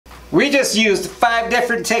We just used 5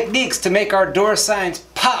 different techniques to make our door signs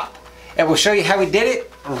pop, and we'll show you how we did it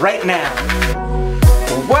right now.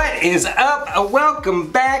 What is up? Welcome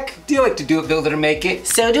back. Do you like to do it, build it, or make it?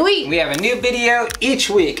 So do we. We have a new video each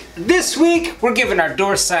week. This week, we're giving our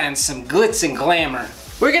door signs some glitz and glamour.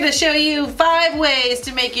 We're gonna show you 5 ways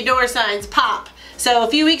to make your door signs pop. So a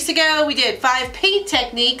few weeks ago, we did 5 paint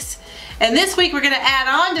techniques. And this week we're going to add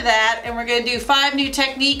on to that, and we're going to do 5 new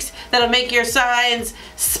techniques that'll make your signs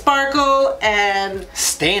sparkle and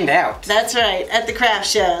stand out. That's right, at the craft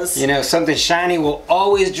shows. You know, something shiny will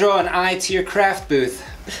always draw an eye to your craft booth.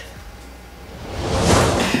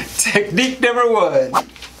 Technique number 1.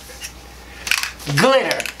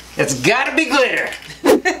 Glitter. It's gotta be glitter.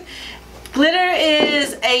 Glitter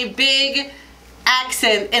is a big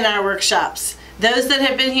accent in our workshops. Those that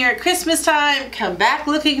have been here at Christmas time come back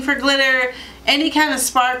looking for glitter. Any kind of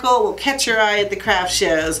sparkle will catch your eye at the craft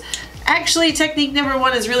shows. Actually, technique number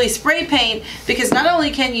 1 is really spray paint, because not only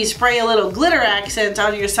can you spray a little glitter accent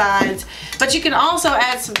on your signs, but you can also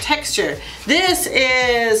add some texture. This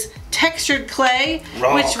is textured clay,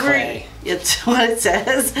 Raw clay. It's what it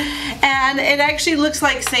says, and it actually looks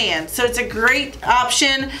like sand, so it's a great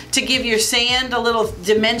option to give your sand a little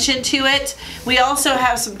dimension to it. We also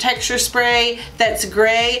have some texture spray that's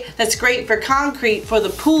gray, that's great for concrete, for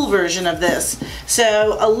the pool version of this.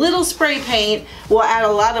 So a little spray paint will add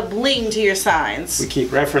a lot of bling to your signs. We keep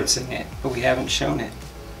referencing it, but we haven't shown it.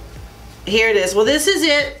 Here it is. Well, this is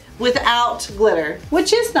it without glitter,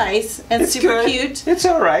 which is nice and It's super good. cute. It's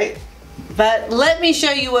alright. But let me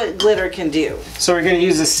show you what glitter can do. So we're going to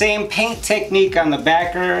use the same paint technique on the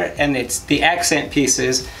backer, and it's the accent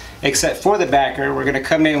pieces, except for the backer we're going to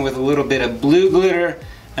come in with a little bit of blue glitter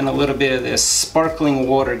and a little bit of this sparkling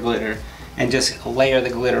water glitter, and just layer the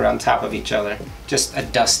glitter on top of each other. Just a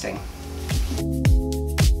dusting.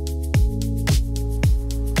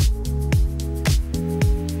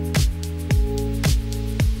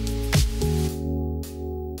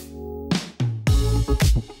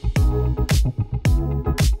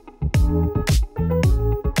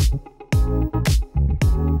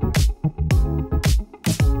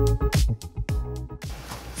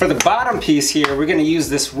 For the bottom piece here, we're going to use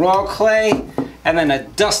this raw clay and then a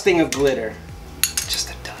dusting of glitter. Just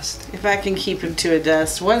a dust. If I can keep him to a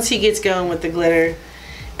dust. Once he gets going with the glitter,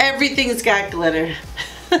 everything's got glitter.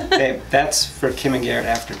 Okay, that's for Kim and Garrett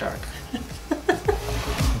After Dark.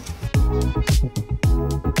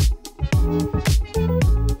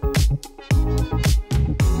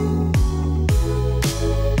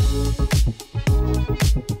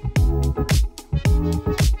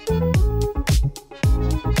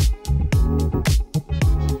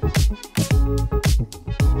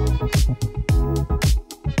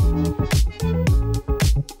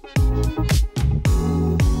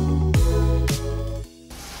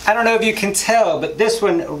 I don't know if you can tell, but this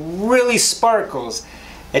one really sparkles.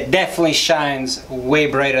 It definitely shines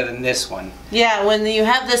way brighter than this one. Yeah, when you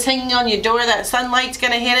have this hanging on your door, that sunlight's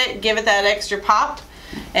gonna hit it, give it that extra pop.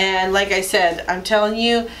 And like I said, I'm telling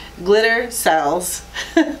you, glitter sells.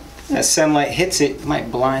 As sunlight hits it, it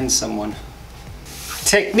might blind someone.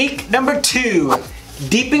 Technique number 2,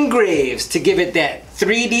 deep engraves to give it that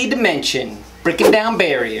 3D dimension, breaking down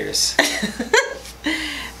barriers.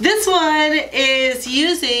 This one is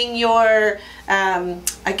using your,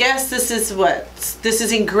 I guess this is what? This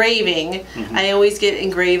is engraving. I always get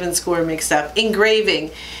engrave and score mixed up. Engraving.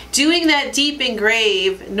 Doing that deep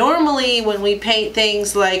engrave, normally when we paint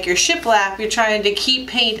things like your shiplap, you're trying to keep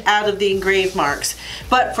paint out of the engraved marks.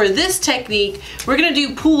 But for this technique, we're going to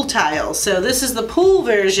do pool tiles. So this is the pool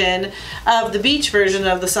version of the beach version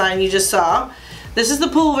of the sign you just saw. This is the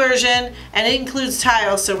pool version, and it includes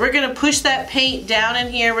tiles. So we're going to push that paint down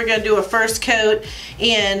in here. We're going to do a first coat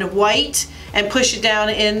in white and push it down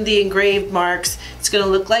in the engraved marks. It's going to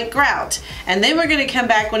look like grout. And then we're going to come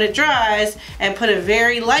back when it dries and put a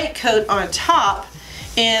very light coat on top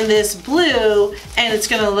in this blue, and it's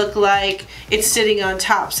going to look like it's sitting on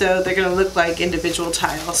top. So they're going to look like individual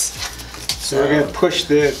tiles. So we're going to push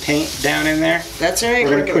the paint down in there? That's right.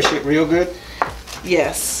 We're going to push it real good?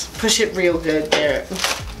 Yes, push it real good, Garrett.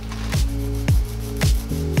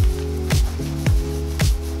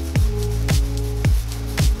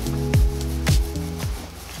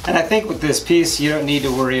 And I think with this piece, you don't need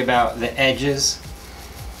to worry about the edges.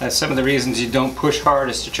 Some of the reasons you don't push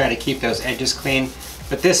hard is to try to keep those edges clean.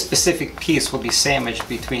 But this specific piece will be sandwiched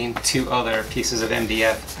between 2 other pieces of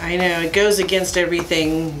MDF. I know, it goes against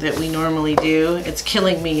everything that we normally do. It's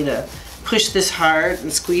killing me to push this hard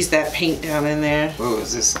and squeeze that paint down in there. Oh,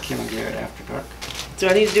 is this Kim and Garrett After Dark? Do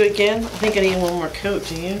I need to do it again? I think I need one more coat,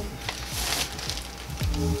 do you?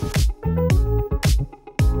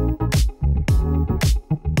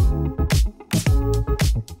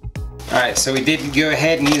 Alright, so we did go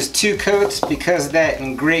ahead and use 2 coats because that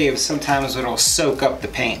engraves, sometimes it'll soak up the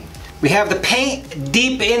paint. We have the paint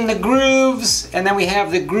deep in the grooves, and then we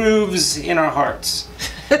have the grooves in our hearts.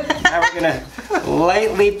 Now we're gonna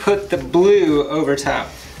lightly put the blue over top.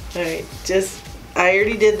 Alright, I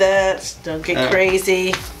already did that. Don't get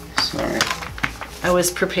crazy. Sorry. I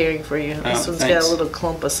was preparing for you. This one's got a little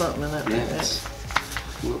clump of something in it. Yeah, it's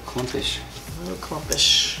a little clumpish. A little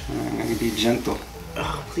clumpish. I'm gonna be gentle.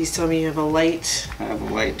 Oh, please tell me you have a light. I have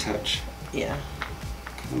a light touch. Yeah.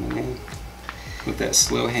 Coming in with that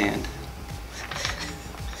slow hand.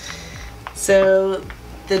 So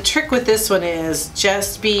the trick with this one is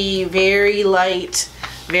just be very light,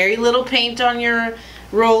 very little paint on your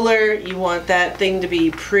roller. You want that thing to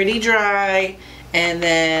be pretty dry, and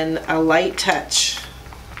then a light touch.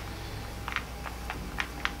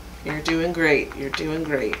 You're doing great. You're doing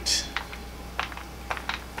great.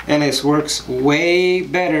 And this works way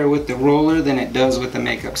better with the roller than it does with the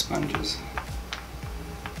makeup sponges.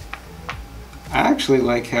 I actually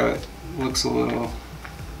like how it looks a little...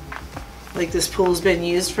 Like this pool's been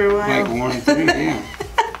used for a while? Like worn through, yeah.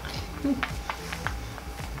 I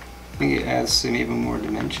think it adds some even more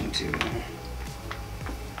dimension to it.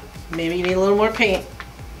 Maybe you need a little more paint.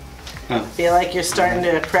 Oh. Feel like you're starting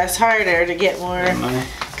to press harder to get more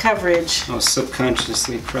coverage. I was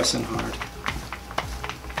subconsciously pressing hard.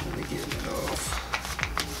 Really getting it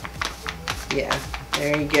off. Yeah,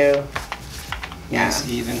 there you go. Yeah. Nice,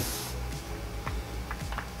 even.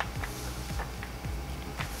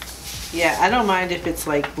 Yeah, I don't mind if it's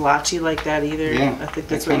like blotchy like that either. Yeah, I think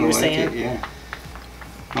that's what you were saying. It, yeah.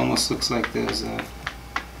 Almost looks like those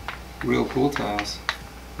real pool tiles.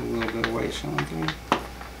 A little bit of white showing through.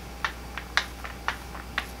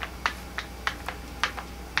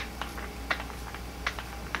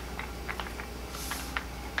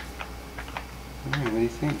 Alright, what do you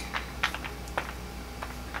think?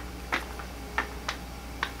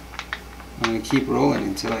 I'm going to keep rolling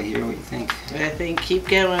until I hear what you think. I think keep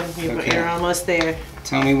going. Okay. You're almost there.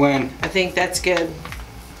 Tell me when. I think that's good.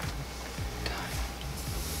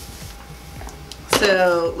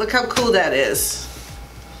 So look how cool that is.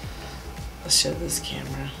 Let's show this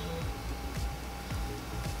camera.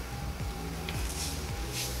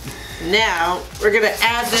 Now we're going to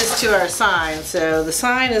add this to our sign. So the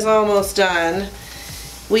sign is almost done.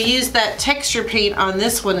 We used that texture paint on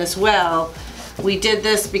this one as well. We did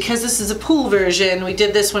this because this is a pool version. We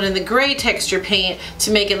did this one in the gray texture paint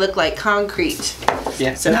to make it look like concrete.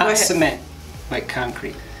 Yeah, so not cement, like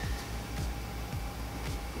concrete.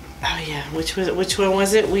 Oh yeah, which one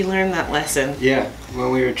was it? We learned that lesson. Yeah,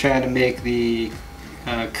 when we were trying to make the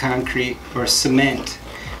concrete or cement,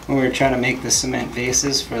 when we were trying to make the cement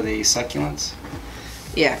vases for the succulents.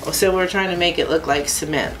 Yeah, so we're trying to make it look like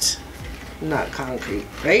cement, not concrete,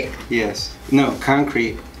 right? Yes. No,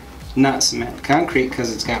 concrete, not cement. Concrete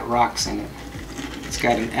because it's got rocks in it. It's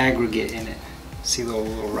got an aggregate in it. See the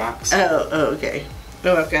little rocks? Oh, okay.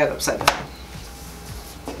 Oh, I've got it upside down.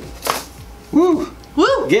 Woo!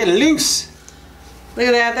 Woo! Get loose! Look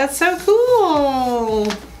at that, that's so cool!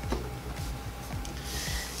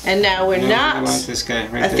 And now we're not... I want this guy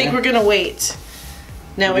right I think we're gonna wait.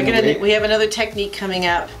 Now we have another technique coming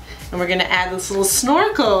up, and we're gonna add this little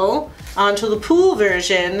snorkel onto the pool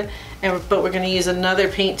version, but we're gonna use another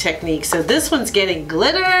paint technique. So this one's getting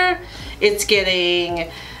glitter, it's getting...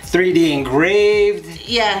 3D engraved.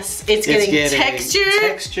 Yes, it's getting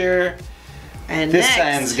texture. And this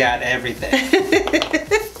sign's got everything.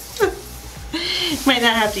 Might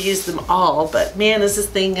not have to use them all, but man, is this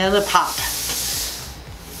thing gonna pop.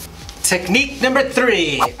 Technique number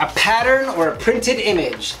 3, a pattern or a printed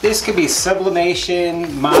image. This could be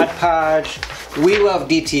sublimation, Mod Podge. We love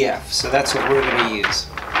DTF, so that's what we're gonna use.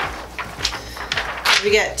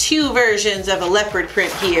 We got 2 versions of a leopard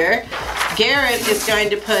print here. Garrett is going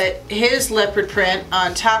to put his leopard print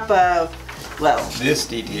on top of, well, this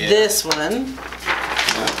DTF. This one,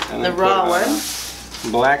 the raw one.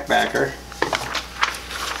 Black backer.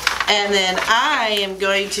 And then I am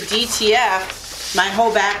going to DTF my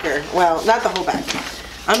whole backer. Well, not the whole backer.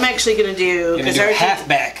 I'm actually going to do... half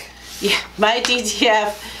back. Yeah, my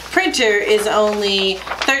DTF printer is only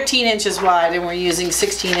 13 inches wide and we're using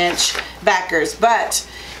 16-inch backers. But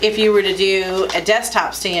if you were to do a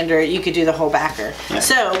desktop standard, you could do the whole backer. Yeah.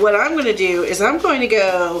 So what I'm going to do is I'm going to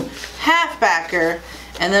go half backer,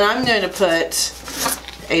 and then I'm going to put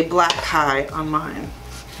a black high on mine.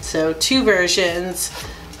 So 2 versions.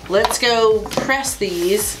 Let's go press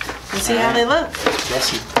these and see how they look.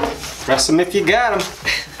 Press them. Press them if you got them.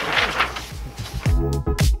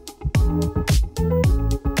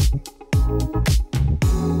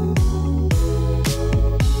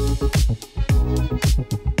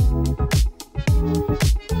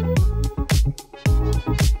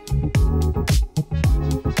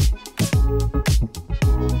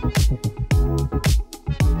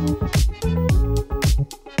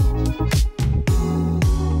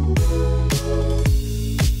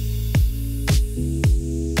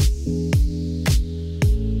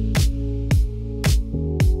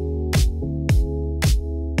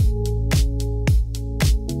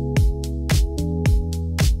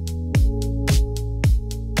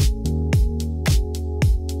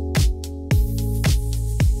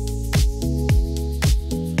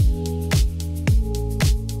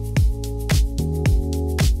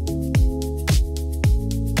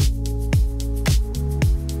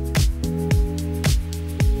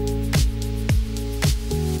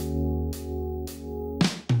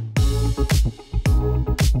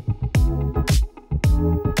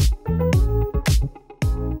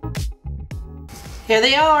 here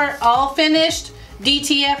they are, all finished,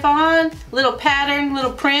 DTF on, little pattern,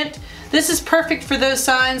 little print. This is perfect for those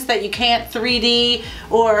signs that you can't 3D,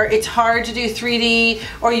 or it's hard to do 3D,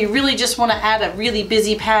 or you really just want to add a really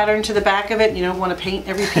busy pattern to the back of it and you don't want to paint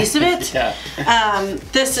every piece of it. Yeah.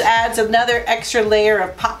 This adds another extra layer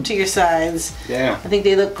of pop to your signs. Yeah. I think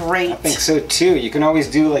they look great. I think so too. You can always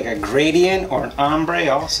do like a gradient or an ombre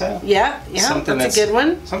also. Yeah, that's a good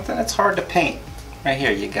one. Something that's hard to paint. Right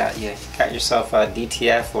here, you got yourself a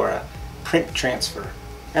DTF or a print transfer.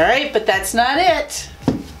 All right, but that's not it.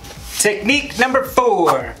 Technique number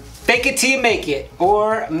 4. Fake it till you make it,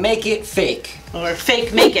 or make it fake. Or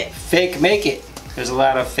fake make it. Fake make it. There's a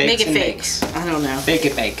lot of fakes Make it and fake. makes. I don't know. Fake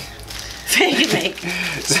it make. Fake it make.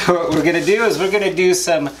 So what we're gonna do is we're gonna do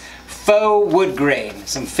some faux wood grain,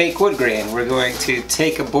 some fake wood grain. We're going to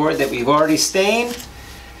take a board that we've already stained,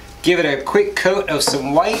 give it a quick coat of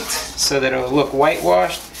some white so that it'll look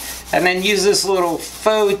whitewashed, and then use this little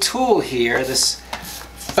faux tool here, this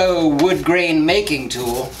faux wood grain making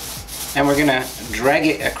tool, and we're gonna drag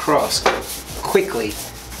it across quickly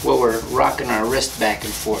while we're rocking our wrist back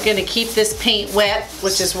and forth. Gonna keep this paint wet,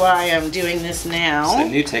 which is why I'm doing this now. It's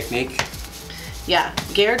a new technique. Yeah,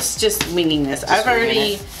 Garrett's just winging this. I've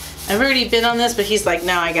already been on this, but he's like,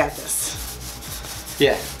 no, I got this.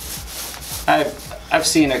 Yeah, I've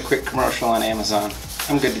seen a quick commercial on Amazon.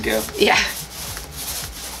 I'm good to go. Yeah.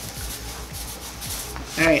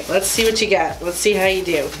 All right, let's see what you got. Let's see how you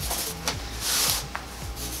do.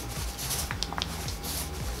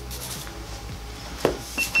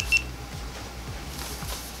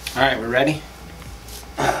 All right, we're ready?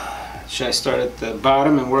 Should I start at the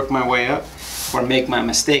bottom and work my way up, or make my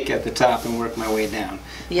mistake at the top and work my way down?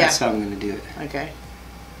 Yeah. That's how I'm gonna do it. Okay.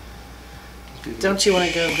 Don't you want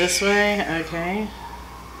to go this way? Okay.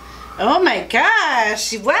 Oh my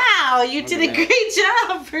gosh! Wow, you did a great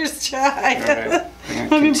job first try. All right.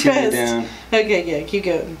 I'm impressed. Down. Okay, yeah, keep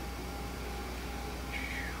going.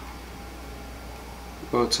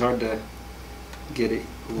 Well, it's hard to get it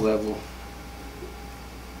level.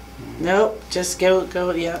 Nope, just go,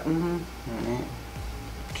 yeah. Mm-hmm. All right.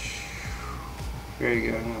 There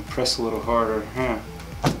you go. I'm gonna press a little harder, huh?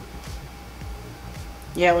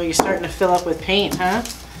 Yeah, well, you're starting to fill up with paint, huh?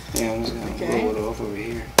 Yeah, I'm just gonna roll it off over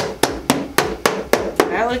here.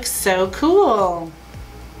 That looks so cool.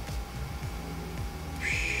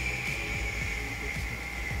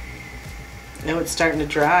 Oh, it's starting to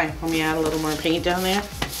dry. Let me add a little more paint down there.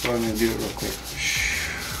 So I'm gonna do it real quick.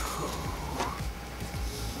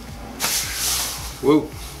 Whoa!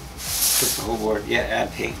 Took the whole board. Yeah,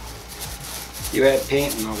 add paint. You add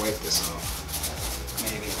paint, and I'll wipe this off.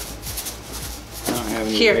 Maybe. I don't have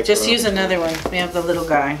any. Here, just use another one. We have the little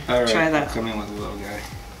guy. All right, Try that. I'll come in with a little guy.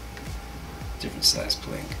 Different size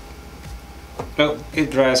plank. Oh,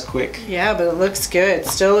 it dries quick. Yeah, but it looks good.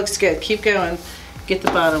 Still looks good. Keep going. Get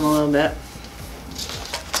the bottom a little bit.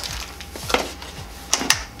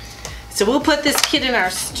 So we'll put this kit in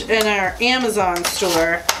our Amazon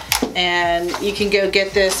store, and you can go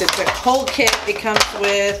get this. It's a whole kit. It comes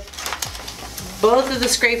with both of the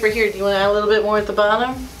scraper here. Do you want to add a little bit more at the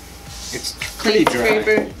bottom? It's pretty dry.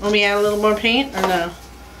 Scraper. Let me add a little more paint, or no?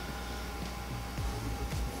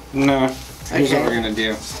 No. Here's what we're gonna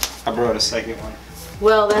do. I brought a second one.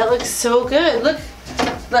 Well, that looks so good. Look.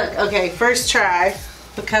 Okay, first try.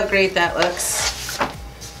 Look how great that looks.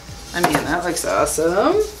 I mean, that looks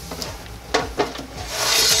awesome.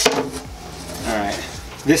 Alright,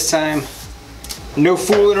 this time, no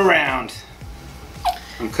fooling around.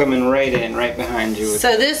 I'm coming right in, right behind you.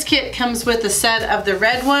 So this kit comes with a set of the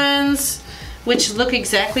red ones, which look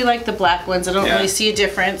exactly like the black ones. I don't really see a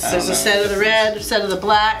difference. There's a set of the red, a set of the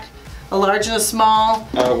black, a large and a small.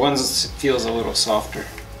 One feels a little softer.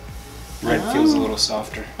 Red feels a little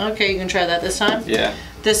softer. Okay, you can try that this time? Yeah.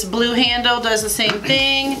 This blue handle does the same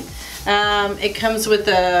thing. It comes with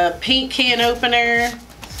a paint can opener.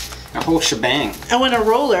 A whole shebang. Oh, and a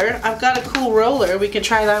roller. I've got a cool roller. We can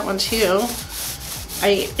try that one too.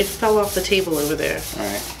 It fell off the table over there.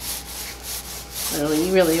 Alright. So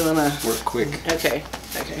you really want to... Work quick. Okay,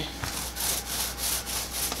 okay.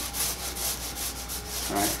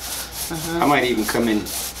 Alright. I might even come in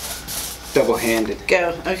double-handed.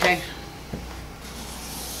 Go, okay.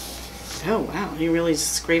 Oh wow, you're really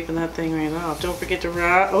scraping that thing right off. Don't forget to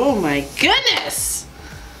raw. Oh my goodness!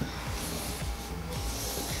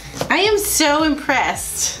 I am so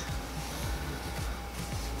impressed.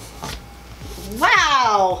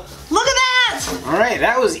 Wow! Look at that! Alright,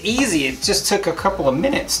 that was easy. It just took a couple of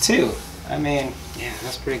minutes too. I mean, yeah,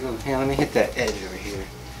 that's pretty good. Here, let me hit that edge over here.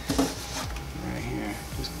 Right here.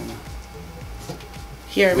 Just gonna...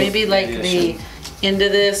 Here, maybe like the end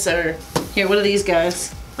of this, or Here, what are these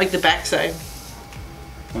guys? Like the backside.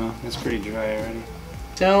 Oh, it's pretty dry already.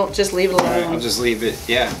 Don't, just leave it alone. Alright, I'll just leave it,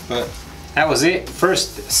 yeah. But that was it.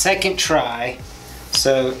 Second try.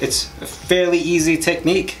 So it's a fairly easy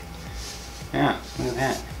technique. Yeah, look at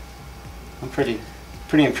that. I'm pretty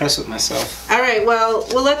impressed with myself. All right, well,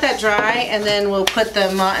 we'll let that dry and then we'll put the,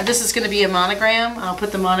 this is going to be a monogram. I'll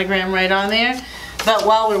put the monogram right on there. But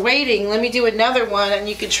while we're waiting, let me do another one and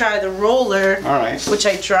you can try the roller. All right. Which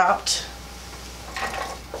I dropped.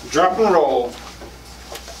 Drop and roll.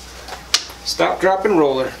 Stop, drop, and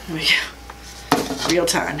roller. Here we go. Real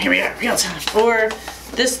time. Here we are, real time. Or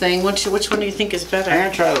this thing, which one do you think is better? I'm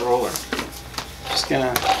gonna try the roller. Just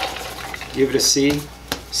gonna give it a see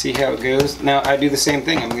how it goes. Now I do the same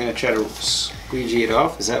thing. I'm gonna try to squeegee it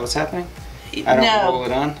off. Is that what's happening? I don't roll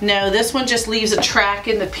it on? No, this one just leaves a track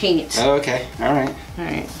in the paint. Oh, okay, all right. All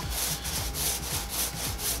right.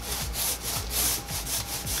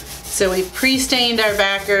 So we've pre-stained our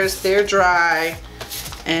backers. They're dry.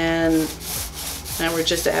 And now we're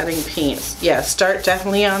just adding paint. Yeah, start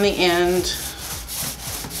definitely on the end.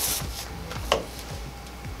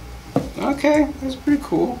 Okay, that's pretty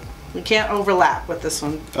cool. We can't overlap with this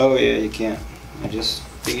one. Oh yeah, you can't. I just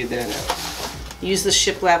figured that out. Use the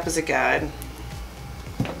shiplap as a guide.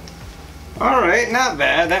 Alright, not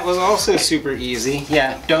bad. That was also super easy.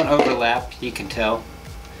 Yeah, don't overlap, you can tell.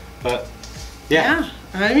 But, yeah.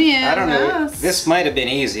 I mean, I don't know. This might have been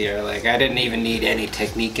easier. Like, I didn't even need any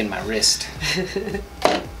technique in my wrist.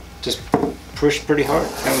 Just pushed pretty hard.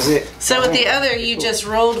 That was it. So with the other, you just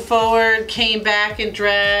rolled forward, came back and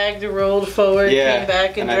dragged, rolled forward, came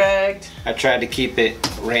back and dragged. I tried to keep it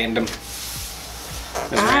random.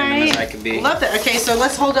 As random as I could be. Love that. Okay, so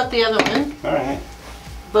let's hold up the other one. Alright.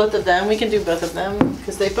 Both of them. We can do both of them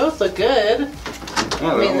because they both look good.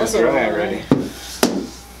 Oh, they're almost dry already.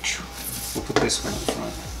 We'll put this one in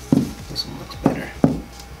front. This one looks better.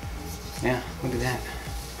 Yeah, look at that.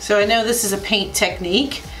 So I know this is a paint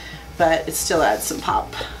technique, but it still adds some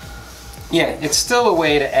pop. Yeah, it's still a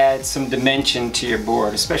way to add some dimension to your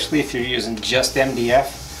board, especially if you're using just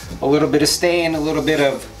MDF. A little bit of stain, a little bit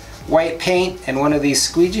of white paint, and one of these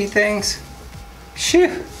squeegee things.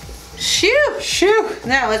 Shoo! Shoo! Shoo!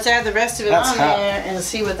 Now let's add the rest of it on there and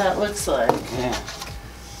see what that looks like. Yeah.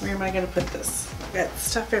 Where am I going to put this? I've got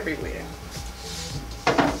stuff everywhere.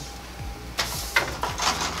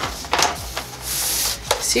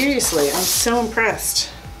 Seriously, I'm so impressed.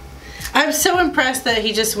 I'm so impressed that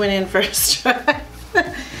he just went in first try.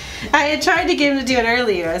 I had tried to get him to do it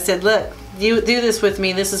earlier. I said, look, you do this with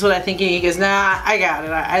me. This is what I think. He goes, nah, I got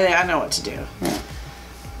it. I know what to do. Yeah.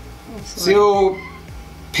 It's the old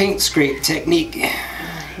paint scrape technique.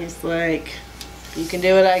 He's like, you can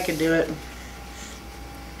do it, I can do it.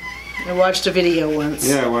 I watched a video once.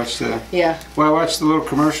 Yeah, I watched the... Yeah. Well, I watched the little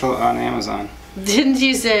commercial on Amazon. Didn't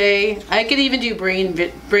you say, I could even do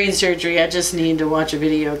brain surgery, I just need to watch a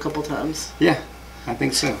video a couple times. Yeah, I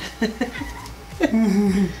think so.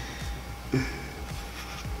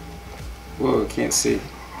 Whoa, I can't see.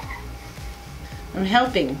 I'm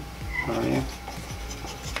helping. Oh, yeah.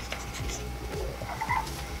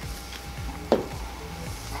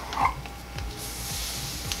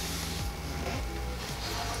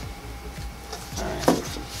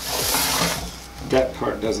 That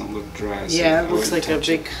part doesn't look dry. So yeah, it looks like a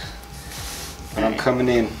big... But I'm coming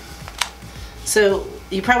in. So,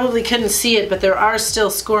 you probably couldn't see it, but there are still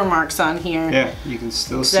score marks on here. Yeah, you can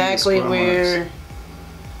still exactly see the score where marks.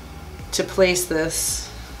 To place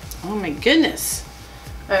this. Oh my goodness.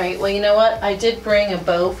 Alright, well you know what? I did bring a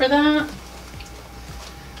bow for that.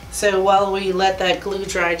 So while we let that glue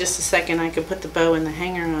dry just a second, I could put the bow and the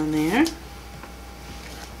hanger on there.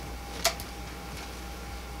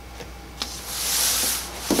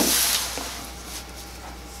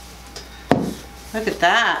 Look at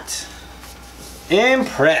that.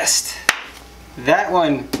 Impressed. That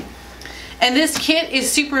one. And this kit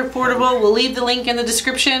is super affordable. We'll leave the link in the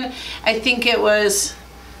description. I think it was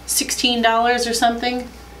 $16 or something.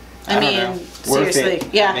 I mean, seriously. Worth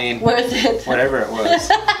it. Yeah, I mean, worth it. Whatever it was.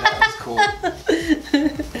 That was cool.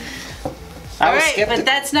 Alright, but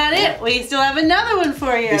that's not it. We still have another one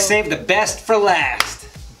for you. We saved the best for last.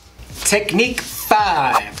 Technique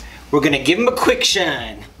 5. We're going to give them a quick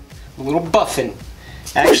shine. A little buffing.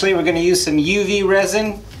 Actually, we're going to use some UV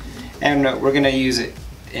resin, and we're going to use it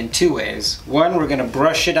in two ways. One, we're going to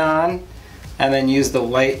brush it on and then use the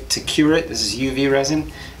light to cure it. This is UV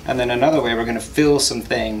resin. And then another way, we're going to fill some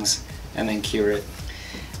things and then cure it.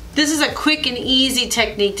 This is a quick and easy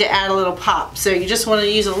technique to add a little pop. So you just want to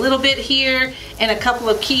use a little bit here in a couple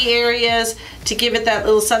of key areas to give it that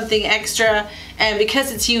little something extra. And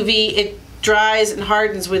because it's UV, dries and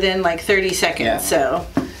hardens within like 30 seconds. Yeah. So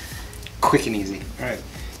quick and easy. All right,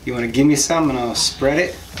 you want to give me some and I'll spread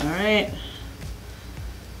it? all right.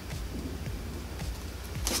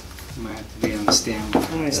 Might have to be on the stand. All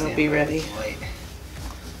right, I'll be ready. Light.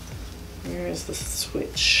 Where is the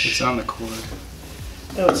switch? It's on the cord.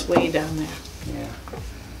 Oh, it's way down there. Yeah.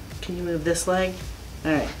 Can you move this leg?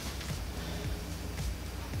 All right.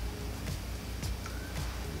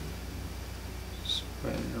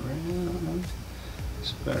 Spread it around.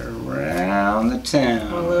 Spread it around the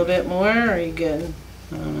town. Want a little bit more, or are you good?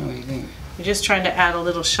 I don't know what you think. You're just trying to add a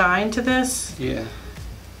little shine to this? Yeah.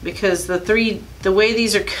 Because the way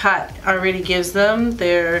these are cut already gives them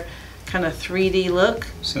their kind of 3D look.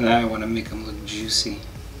 So now I want to make them look juicy.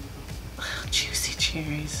 Juicy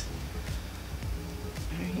cherries.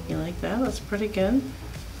 All right, you like that? That's pretty good.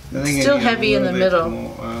 I think Still I need a heavy in the little bit middle.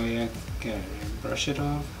 more. Oh yeah. Okay. Brush it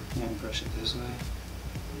off. Yeah, brush it this way.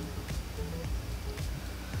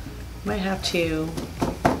 Might have to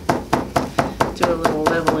do a little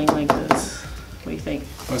leveling like this. What do you think?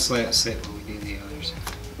 Let's let it sit while we do the others.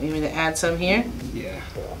 You want me to add some here? Yeah.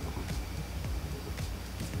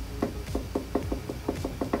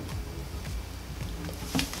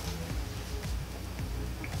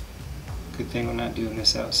 Good thing we're not doing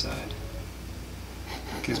this outside.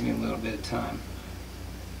 Gives me a little bit of time.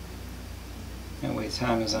 That way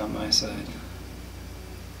time is on my side.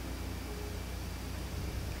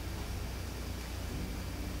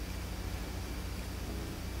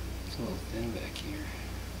 It's a little thin back here.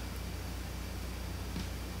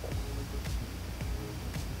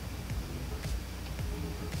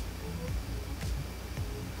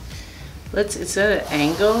 It's at an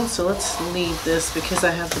angle, so let's leave this because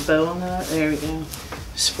I have the bow on that. There we go.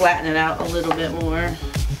 Just flatten it out a little bit more.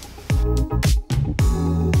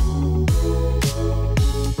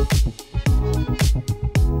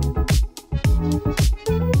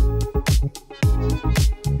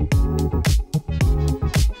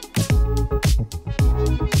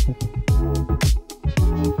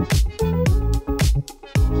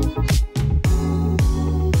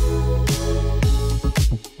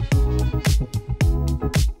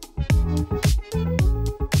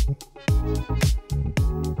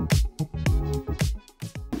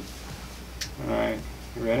 Alright,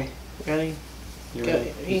 you ready? Ready? You Go.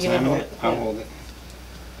 ready? You You can timing hold it? it, I'll yeah. hold it.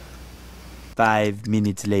 5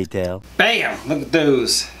 minutes later. Bam! Look at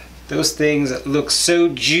those. Those things that look so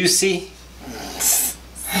juicy.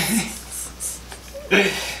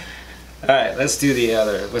 Alright, let's do the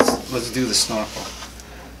other. Let's do the snorkel.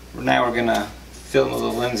 Now we're gonna fill in the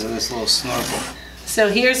little lens of this little snorkel. So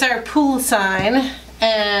here's our pool sign,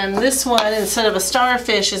 and this one, instead of a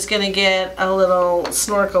starfish, is going to get a little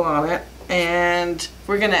snorkel on it. And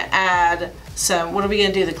we're going to add some, what are we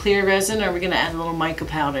going to do, the clear resin, or are we going to add a little mica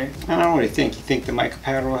powder? I don't know what do you think. You think the mica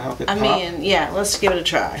powder will help it I pop? mean, yeah, let's give it a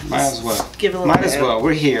try. Might as well. Give it a little Might bit. as well.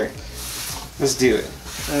 We're here. Let's do it.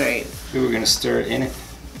 All right. We're gonna stir it in it.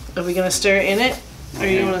 Are we going to stir it in it, or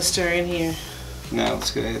you Okay. want to stir in here? No,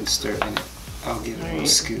 let's go ahead and stir it in it. I'll give it a little Alright.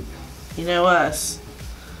 scoop. You know us,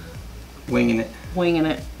 Winging it. winging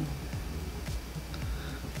it.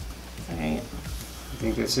 All right. You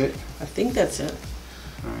think that's it? I think that's it.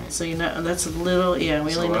 Alright. So you know, that's a little, yeah, we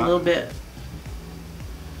That's only a need a lot. little bit.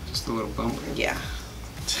 Just a little bump. Yeah.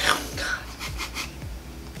 Oh, God.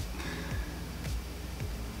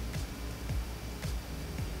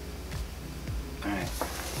 Alright.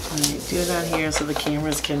 All right, do it on here so the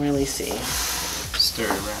cameras can really see. Stir it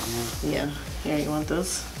around now. Yeah. Here, you want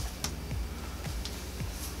those?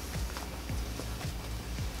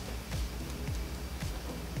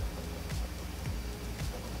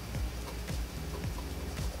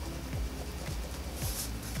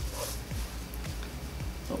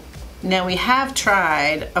 Now we have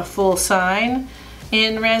tried a full sign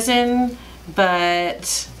in resin,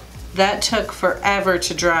 but that took forever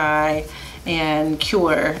to dry and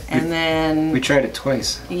cure. And then We tried it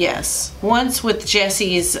twice. yes, once with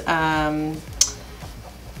Jesse's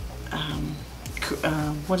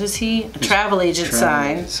what is he? A travel agent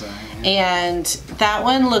sign. And that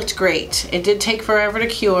one looked great. It did take forever to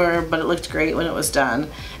cure, but it looked great when it was done.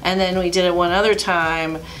 And then we did it one other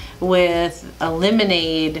time with a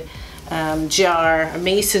lemonade jar, a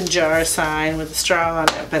mason jar sign with a straw on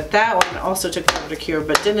it. But that one also took forever to cure,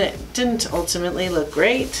 but didn't ultimately look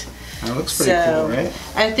great. That looks pretty So cool, right?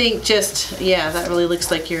 I think just, yeah, that really looks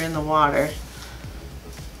like you're in the water.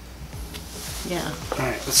 Yeah.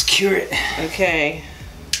 Alright, let's cure it. Okay.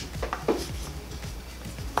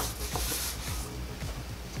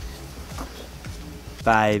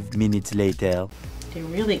 Five minutes later. They're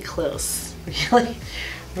really close. Really,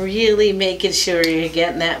 Really making sure you're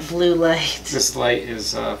getting that blue light. This light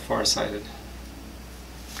is far-sighted.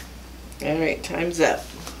 All right, time's up.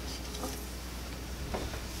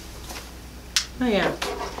 Oh yeah.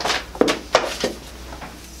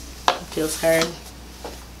 Feels hard.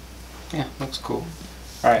 Yeah, looks cool.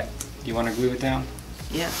 All right, you want to glue it down?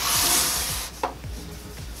 Yeah.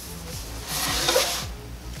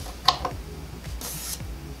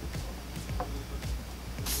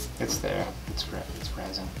 It's there. It's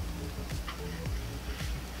resin.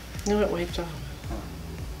 No, it wiped off.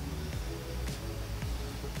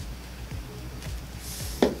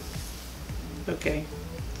 Okay.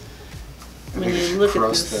 When you look at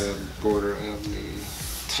this, the border of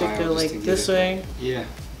the should tile. go like this way. Yeah.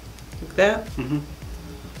 Like that. Mm-hmm.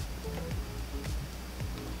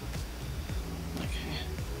 Okay.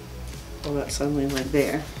 Well, that suddenly went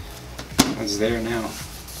there. It's there now.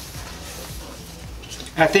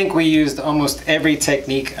 I think we used almost every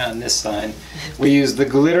technique on this sign. We used the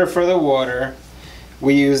glitter for the water.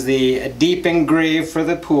 We used the deep engrave for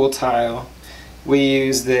the pool tile. We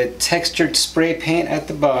used the textured spray paint at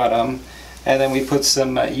the bottom. And then we put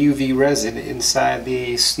some UV resin inside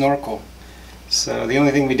the snorkel. So the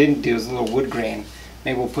only thing we didn't do is a little wood grain.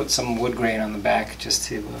 Maybe we'll put some wood grain on the back just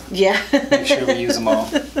to yeah. make sure we use them all.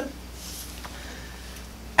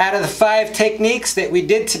 Out of the 5 techniques that we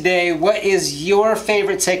did today, what is your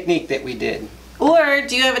favorite technique that we did? Or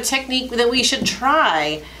do you have a technique that we should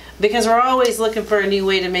try? Because we're always looking for a new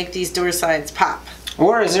way to make these door signs pop.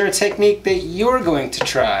 Or is there a technique that you're going to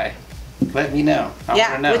try? Let me know. I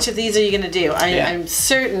yeah, wanna know. which of these are you going to do? I'm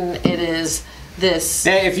certain it is this.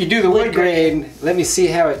 Now, if you do the wood grain, let me see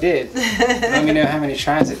how it did. Let me know how many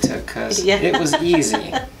tries it took, because it was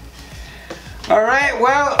easy. All right,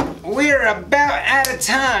 well, we're about out of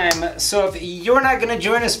time, so if you're not going to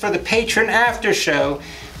join us for the Patron After Show,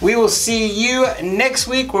 we will see you next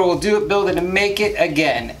week where we'll do it, build it, and make it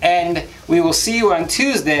again. And we will see you on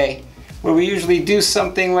Tuesday where we usually do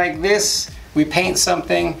something like this. We paint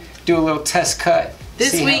something, do a little test cut,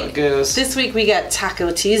 see how it goes. This week we got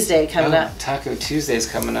Taco Tuesday coming up. Taco Tuesday's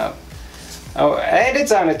coming up. Oh, and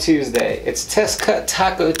it's on a Tuesday. It's Test Cut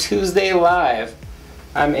Taco Tuesday Live.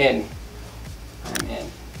 I'm in. I'm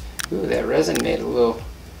in. Ooh, that resin made it a little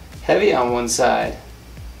heavy on one side.